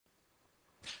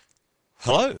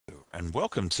Hello and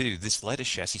welcome to this latest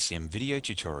ChassisSim video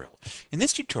tutorial. In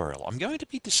this tutorial I'm going to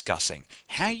be discussing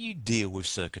how you deal with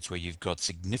circuits where you've got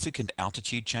significant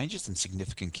altitude changes and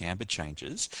significant camber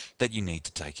changes that you need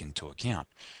to take into account.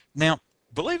 Now,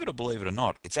 believe it or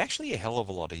not, it's actually a hell of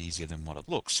a lot easier than what it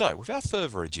looks. So without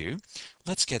further ado,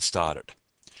 let's get started.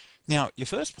 Now, your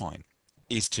first point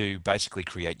is to basically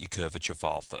create your curvature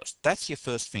file first. That's your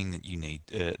first thing that you need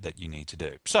to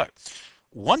do. So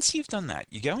once you've done that,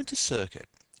 you go into Circuit,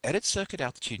 edit Circuit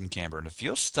Altitude and Camber, and if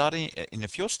you're starting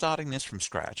this from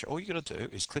scratch, all you got to do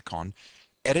is click on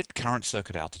Edit Current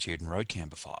Circuit Altitude and Road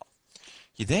Camber file.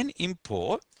 You then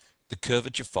import the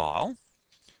curvature file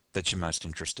that you're most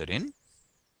interested in.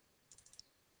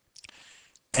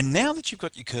 And now that you've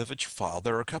got your curvature file,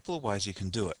 there are a couple of ways you can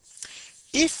do it.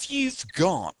 If you've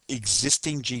got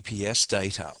existing GPS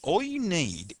data, all you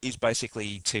need is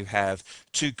basically to have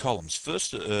two columns.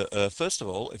 First of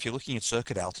all, if you're looking at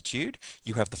circuit altitude,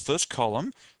 you have the first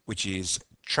column, which is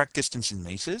track distance in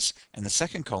meters, and the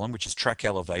second column, which is track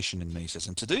elevation in meters.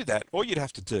 And to do that, all you'd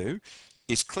have to do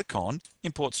is click on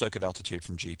Import Circuit Altitude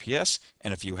from GPS,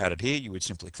 and if you had it here, you would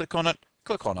simply click on it,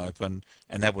 click on Open,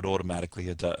 and that would automatically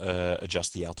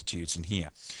adjust the altitudes in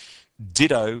here.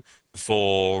 Ditto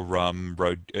for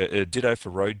road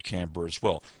camber as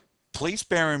well. Please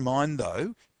bear in mind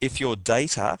though, if your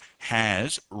data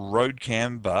has road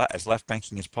camber as left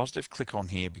banking as positive, click on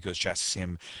here because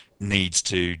ChassisSim needs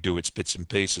to do its bits and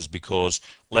pieces because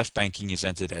left banking is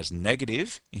entered as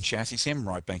negative in ChassisSim,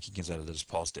 right banking is entered as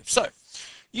positive. So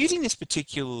using this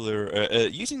particular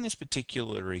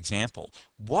example,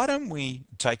 why don't we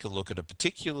take a look at a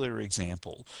particular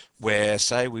example where,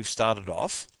 say, we've started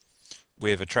off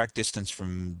with a track distance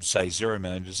from, say, 0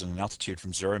 meters and an altitude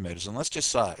from 0 meters. And let's just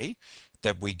say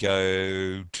that we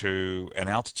go to an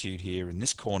altitude here in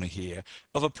this corner here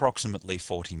of approximately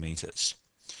 40 meters.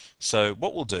 So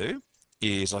what we'll do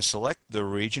is I select the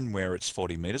region where it's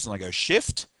 40 meters and I go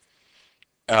Shift,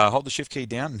 hold the Shift key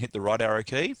down and hit the right arrow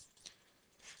key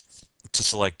to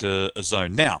select a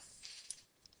zone. Now,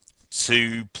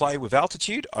 to play with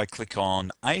altitude, I click on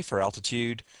A for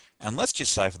altitude, and let's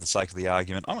just say for the sake of the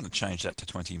argument, I'm going to change that to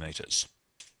 20 meters.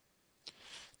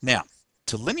 Now,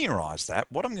 to linearize that,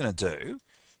 what I'm going to do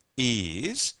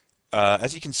is,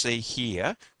 as you can see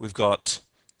here, we've got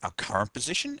our current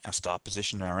position, our start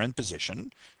position, our end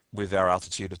position with our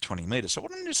altitude of 20 meters. So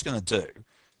what I'm just going to do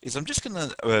is I just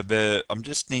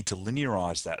need to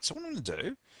linearize that. So what I'm going to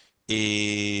do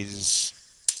is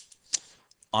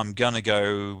I'm going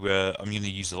to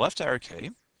use the left arrow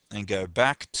key and go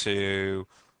back to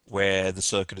where the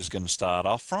circuit is going to start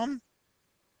off from.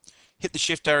 Hit the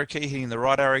shift arrow key, hitting the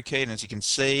right arrow key, and as you can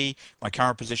see, my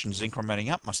current position is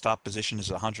incrementing up. My start position is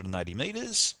 180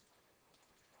 meters.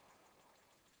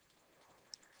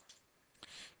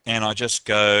 And I just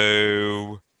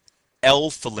go L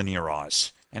for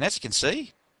linearize. And as you can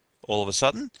see, all of a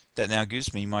sudden, that now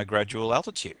gives me my gradual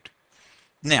altitude.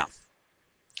 Now,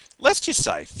 let's just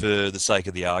say, for the sake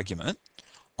of the argument,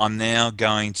 I'm now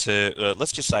going to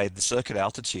let's just say the circuit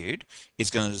altitude is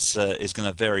going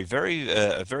to vary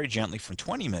very gently from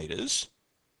 20 meters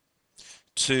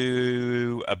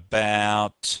to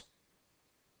about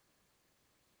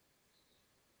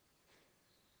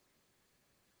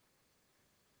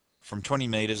from 20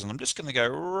 meters, and I'm just going to go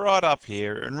right up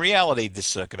here. In reality, this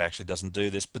circuit actually doesn't do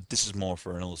this, but this is more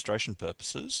for an illustration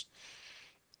purposes.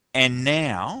 And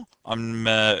now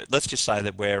let's just say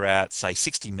that we're at, say,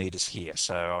 60 meters here.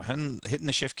 So I'm hitting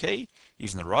the shift key,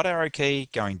 using the right arrow key,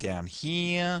 going down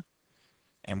here.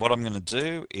 And what I'm going to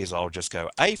do is I'll just go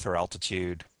A for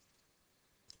altitude,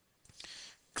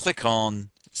 click on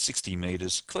 60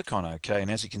 meters, click on OK.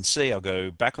 And as you can see, I'll go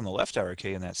back on the left arrow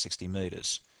key and that's 60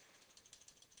 meters.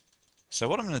 So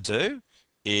what I'm going to do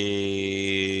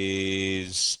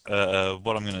is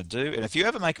and if you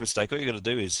ever make a mistake, all you got to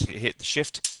do is hit the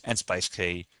shift and space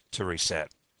key to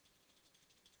reset.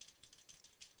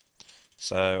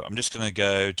 So I'm just going to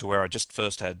go to where I just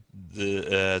first had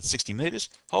the 60 meters,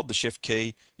 hold the shift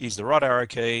key, use the right arrow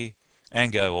key,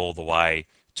 and go all the way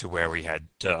to where we had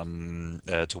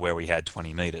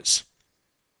 20 meters.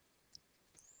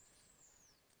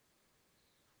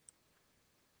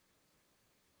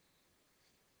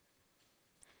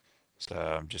 So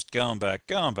I'm just going back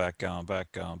to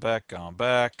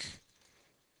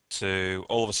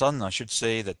all of a sudden I should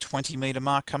see the 20 meter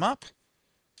mark come up.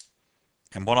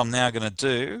 And what I'm now going to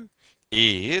do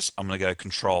is I'm going to go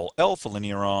Control L for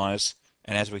linearize,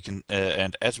 and as we can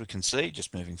see,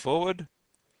 just moving forward,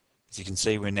 as you can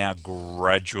see, we're now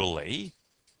gradually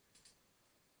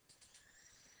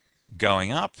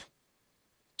going up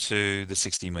to the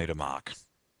 60 meter mark.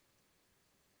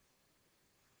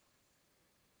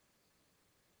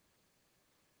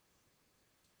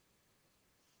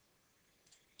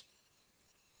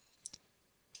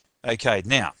 Okay,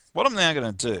 now, what I'm now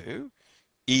going to do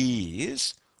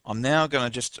is I'm now going to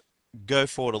just go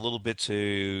forward a little bit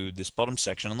to this bottom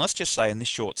section, and let's just say in this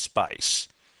short space,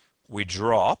 we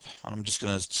drop, and I'm just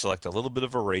going to select a little bit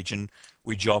of a region,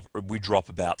 we drop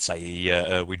about,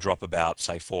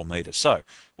 say 4 meters. So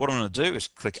what I'm going to do is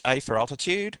click A for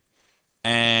altitude,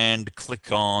 and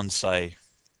click on, say,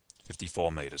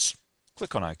 54 meters.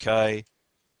 Click on OK.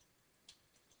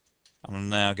 I'm going to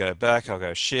now go back, I'll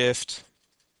go Shift.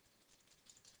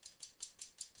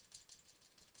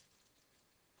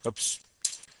 Oops,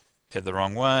 head the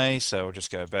wrong way, so we'll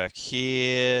just go back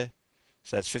here.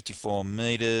 So that's 54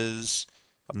 meters.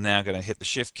 I'm now going to hit the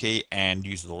Shift key and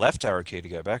use the left arrow key to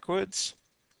go backwards.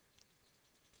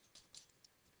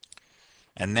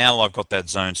 And now I've got that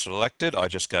zone selected, I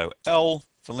just go L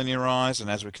for linearize, and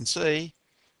as we can see,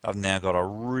 I've now got a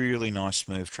really nice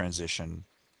smooth transition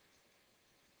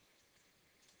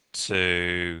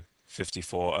to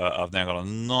 54. I've now got a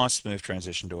nice smooth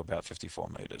transition to about 54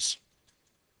 meters.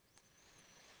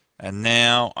 And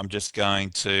now I'm just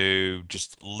going to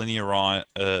just linearize.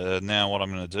 Now what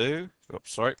I'm going to do,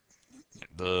 oops, sorry,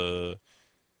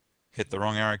 hit the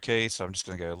wrong arrow key, so I'm just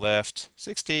going to go left,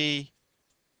 60.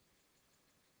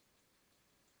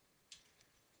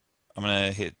 I'm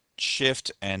going to hit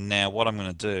Shift, and now what I'm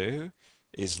going to do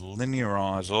is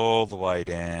linearize all the way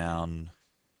down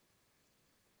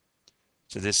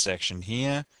to this section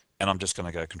here, and I'm just going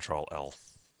to go Control L.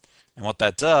 And what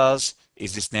that does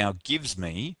is this now gives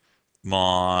me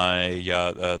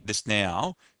a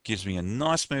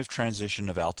nice smooth transition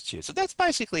of altitude. So that's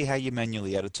basically how you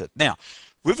manually edit it. Now,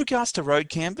 with regards to road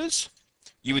cambers,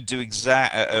 you would do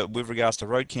with regards to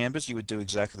road cambers, you would do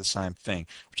exactly the same thing.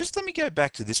 Just let me go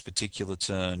back to this particular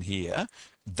turn here.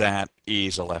 That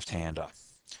is a left-hander.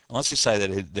 And let's just say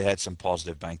that they had some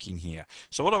positive banking here.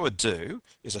 So what I would do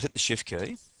is I hit the Shift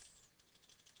key,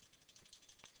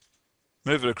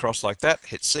 move it across like that,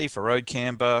 hit C for road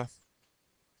camber,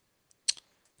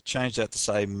 change that to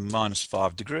say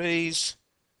 -5 degrees,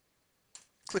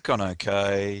 click on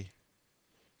OK,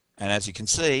 and as you can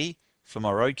see, for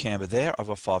my road camber there, I've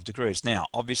got 5 degrees. Now,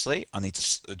 obviously, I need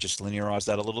to just linearize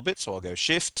that a little bit, so I'll go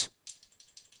Shift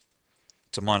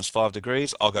to -5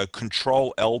 degrees. I'll go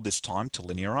Control L this time to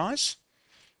linearize,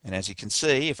 and as you can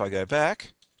see, if I go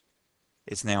back,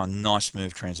 it's now a nice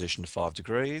smooth transition to 5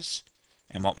 degrees,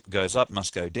 and what goes up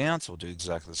must go down, so we'll do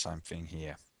exactly the same thing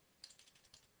here.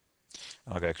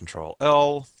 I'll go Control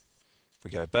L, we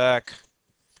go back,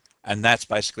 and that's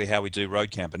basically how we do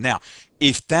road camber. Now,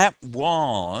 if that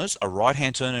was a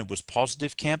right-hand turn and it was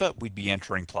positive camber, we'd be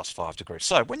entering +5 degrees.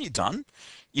 So when you're done,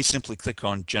 you simply click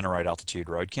on Generate Altitude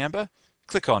Road Camber,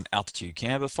 click on Altitude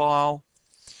Camber File,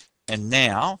 and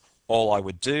now all I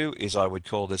would do is I would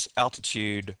call this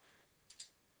Altitude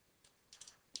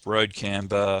Road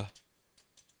Camber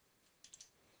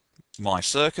My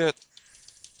Circuit,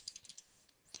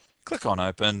 click on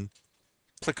Open,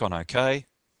 click on OK,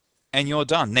 and you're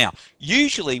done. Now,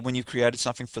 usually when you've created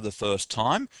something for the first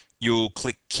time, you'll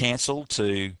click Cancel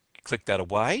to click that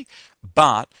away.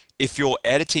 But if you're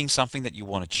editing something that you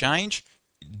want to change,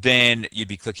 then you'd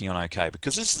be clicking on OK.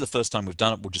 Because this is the first time we've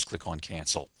done it, we'll just click on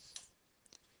Cancel.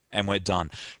 And we're done.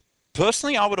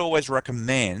 Personally, I would always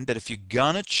recommend that if you're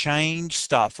going to change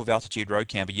stuff with Altitude Road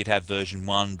Camber, you'd have version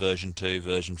 1, version 2,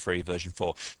 version 3, version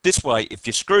 4. This way, if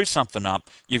you screw something up,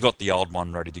 you've got the old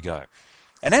one ready to go.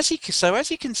 And as you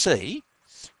can see,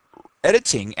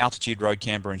 editing Altitude Road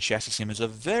Camber in ChassisSim is a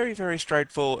very very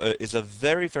straightforward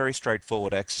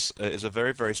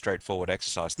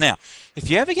exercise. Now, if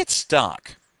you ever get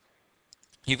stuck,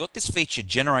 you've got this feature,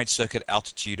 Generate Circuit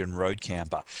Altitude and Road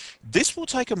Camber. This will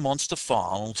take a monster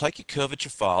file, will take your curvature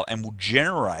file, and will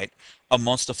generate a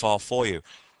monster file for you.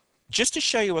 Just to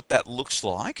show you what that looks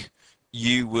like,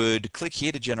 you would click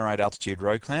here to generate Altitude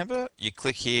Road Camber. You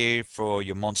click here for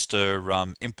your monster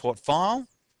import file.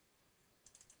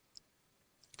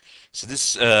 So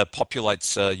this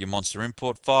populates your monster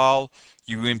import file.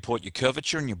 You import your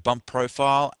curvature and your bump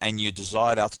profile and your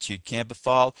desired altitude camber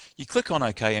file. You click on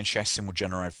OK and ChassisSim will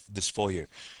generate this for you.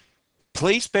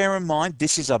 Please bear in mind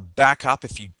this is a backup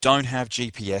if you don't have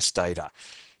GPS data.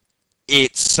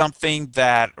 It's something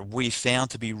that we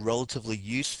found to be relatively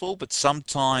useful, but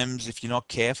sometimes if you're not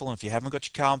careful and if you haven't got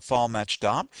your CARB file matched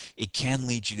up, it can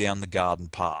lead you down the garden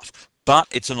path. But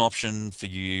it's an option for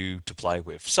you to play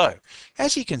with. So,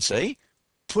 as you can see,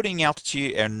 putting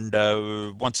altitude and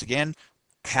once again,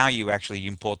 how you actually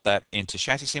import that into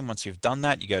ChassisSim. Once you've done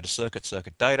that, you go to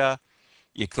Circuit Data,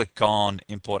 you click on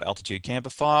Import Altitude Camber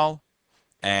File,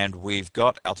 and we've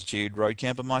got Altitude Road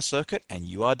Camber My Circuit, and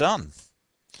you are done.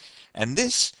 And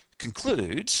this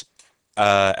concludes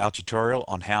our tutorial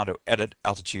on how to edit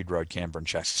altitude, road camber, and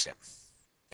ChassisSim.